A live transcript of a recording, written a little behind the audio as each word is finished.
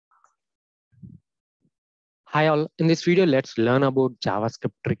Hi all, in this video, let's learn about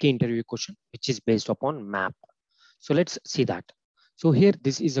JavaScript tricky interview question, which is based upon map. So let's see that. So here,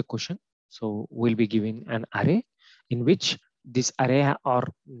 this is a question. So we'll be given an array in which this array are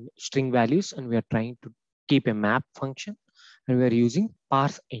string values, and we are trying to keep a map function, and we are using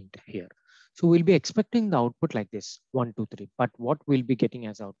parse int here. So we'll be expecting the output like this, 1, 2, 3. But what we'll be getting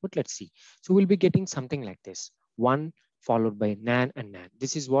as output, let's see. So we'll be getting something like this, 1 followed by nan and nan.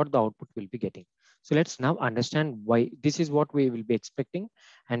 This is what the output will be getting. So let's now understand why this is what we will be expecting,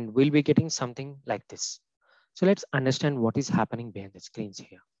 and we'll be getting something like this. So let's understand what is happening behind the screens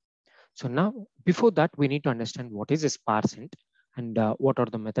here. So now, before that, we need to understand what is a sparse int and what are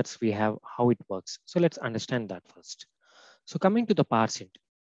the methods we have, how it works. So let's understand that first. So coming to the parse int,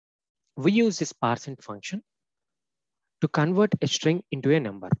 we use this parse int function to convert a string into a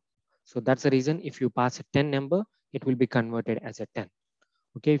number. So that's the reason if you pass a 10 number, it will be converted as a 10.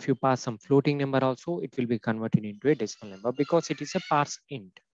 Okay, if you pass some floating number also, it will be converted into a decimal number because it is a parse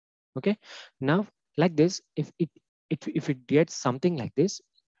int. Okay, now like this, if it gets something like this,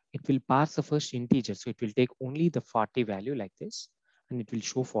 it will pass the first integer. So it will take only the 40 value like this, and it will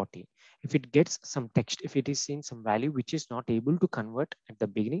show 40. If it gets some text, if it is in some value which is not able to convert at the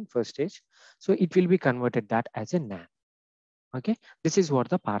beginning first stage, so it will be converted that as a nan. Okay, this is what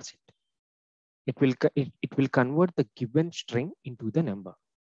the parse int. It will convert the given string into the number.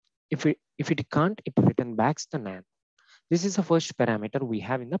 If it can't, it return back the nan. This is the first parameter we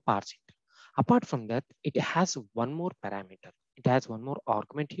have in the parse int. Apart from that, it has one more parameter. It has one more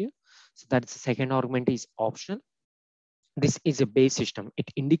argument here. So that's the second argument is optional. This is a base system. It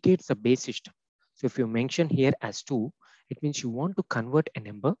indicates the base system. So if you mention here as 2, it means you want to convert a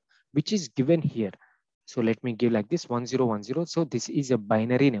number which is given here. So let me give like this 1010. So this is a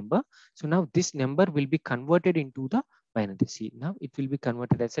binary number. So now this number will be converted into the binary. See, now it will be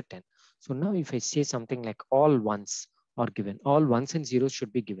converted as a 10. So now if I say something like all ones are given, all ones and zeros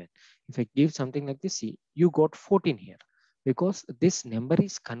should be given. If I give something like this, see, you got 14 here because this number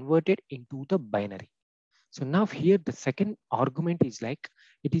is converted into the binary. So now here the second argument is like,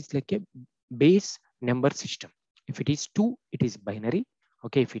 it is like a base number system. If it is 2, it is binary.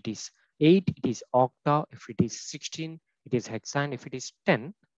 Okay, if it is 8, it is octa. If it is 16, it is hexa. And if it is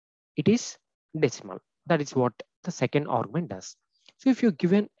 10, it is decimal. That is what the second argument does. So if you're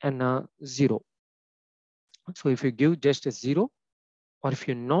given an 0, so if you give just a 0, or if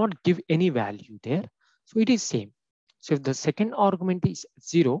you not give any value there, so it is same. So if the second argument is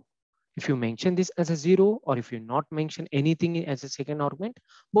 0, if you mention this as a 0, or if you not mention anything as a second argument,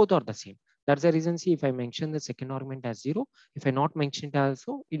 both are the same. That's the reason, see, if I mention the second argument as 0, if I not mention it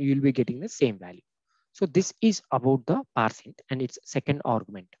also, you will be getting the same value. So this is about the parse int and its second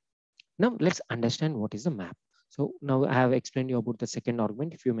argument. Now let's understand what is the map. So now I have explained you about the second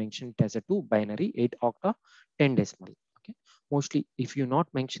argument. If you mention it as a 2 binary, 8 octa, 10 decimal. Okay. Mostly if you not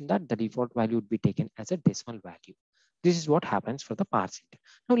mention that, the default value would be taken as a decimal value. This is what happens for the parse int.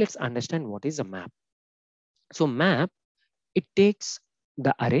 Now let's understand what is a map. So map, it takes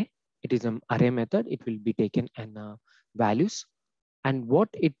the array. It is an array method. It will be taken and values. And what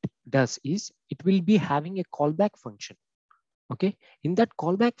it does is it will be having a callback function. Okay, in that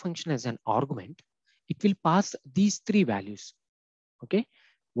callback function as an argument, it will pass these 3 values. Okay,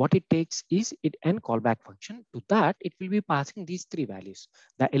 what it takes is it an callback function. To that, it will be passing these 3 values.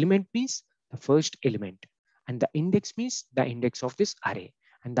 The element means the first element, and the index means the index of this array,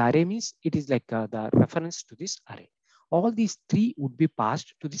 and the array means it is like the reference to this array. All these 3 would be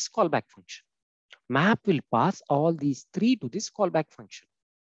passed to this callback function. Map will pass all these 3 to this callback function.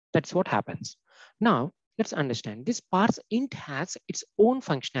 That's what happens. Now let's understand this parse int has its own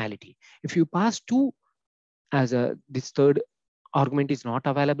functionality. If you pass 2 as this third argument is not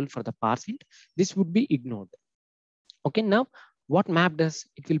available for the parse int, this would be ignored. Okay, now what map does,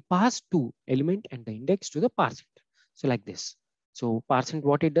 it will pass 2 element and the index to the parse int. So like this. So parse int,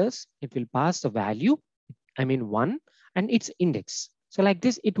 what it does, it will pass the value, I mean 1, and its index. So like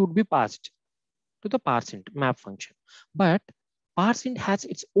this, it would be passed to the parse int map function. But parse int has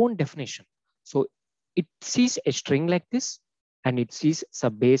its own definition. So it sees a string like this, and it sees a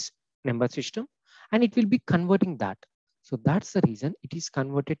base number system, and it will be converting that. So that's the reason it is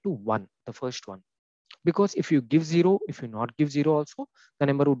converted to 1, the first one. Because if you give 0, if you not give 0 also, the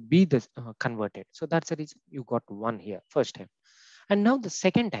number would be this converted. So that's the reason you got 1 here first time. And now the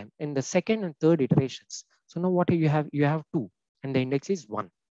second time, in the second and third iterations. So now what you have 2, and the index is 1.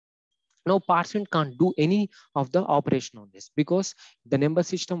 Now parse int can't do any of the operation on this because the number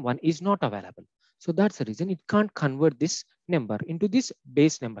system 1 is not available. So that's the reason it can't convert this number into this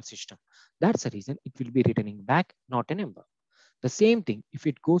base number system. That's the reason it will be returning back not a number. The same thing, if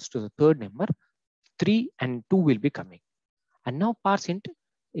it goes to the third number, 3 and 2 will be coming. And now parseInt,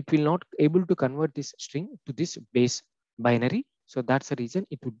 it will not able to convert this string to this base binary. So that's the reason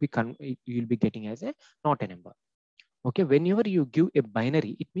it would be you will be getting as a not a number. Okay, whenever you give a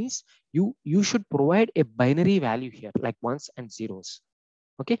binary, it means you should provide a binary value here like ones and zeros.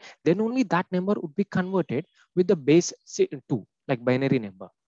 Okay, then only that number would be converted with the base 2 like binary number,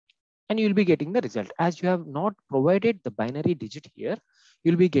 and you'll be getting the result. As you have not provided the binary digit here,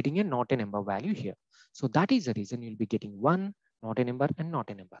 you'll be getting a not a number value here. So that is the reason you'll be getting 1, not a number, and not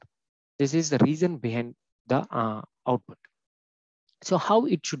a number. This is the reason behind the output. So how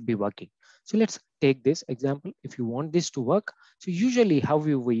it should be working. So let's take this example. If you want this to work, so usually how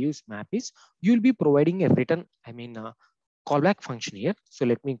we use map is you'll be providing a return, callback function here. So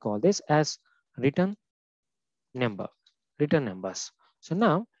let me call this as return numbers. So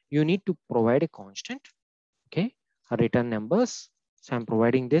now you need to provide a constant, okay, a return numbers. So I'm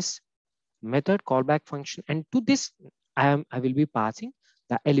providing this method callback function, and to this I will be passing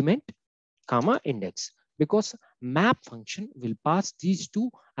the element comma index, because map function will pass these two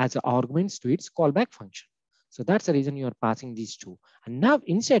as arguments to its callback function. So that's the reason you are passing these two. And now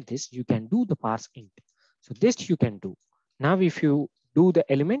inside this, you can do the parseInt. So this you can do. Now, if you do the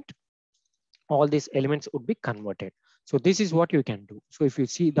element, all these elements would be converted. So this is what you can do. So if you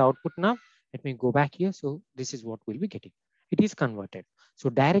see the output now, let me go back here. So this is what we'll be getting. It is converted. So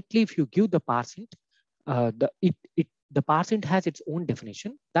directly, if you give the parseInt, the parseInt has its own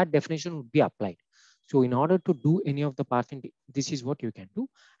definition. That definition would be applied. So in order to do any of the parseInt, this is what you can do.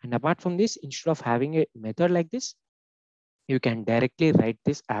 And apart from this, instead of having a method like this, you can directly write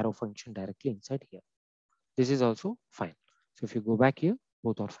this arrow function directly inside here. This is also fine. So if you go back here,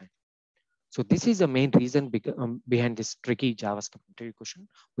 both are fine. So this is the main reason behind this tricky JavaScript interview question.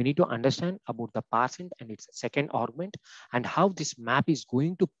 We need to understand about the parseInt and its second argument and how this map is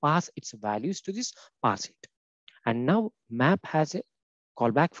going to pass its values to this parseInt. And now map has a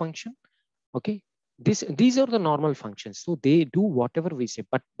callback function. Okay, these are the normal functions. So they do whatever we say,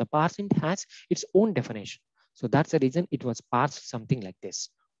 but the parseInt has its own definition. So that's the reason it was parsed something like this,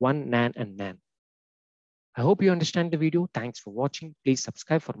 1, nan, and nan. I hope you understand the video. Thanks for watching. Please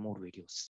subscribe for more videos.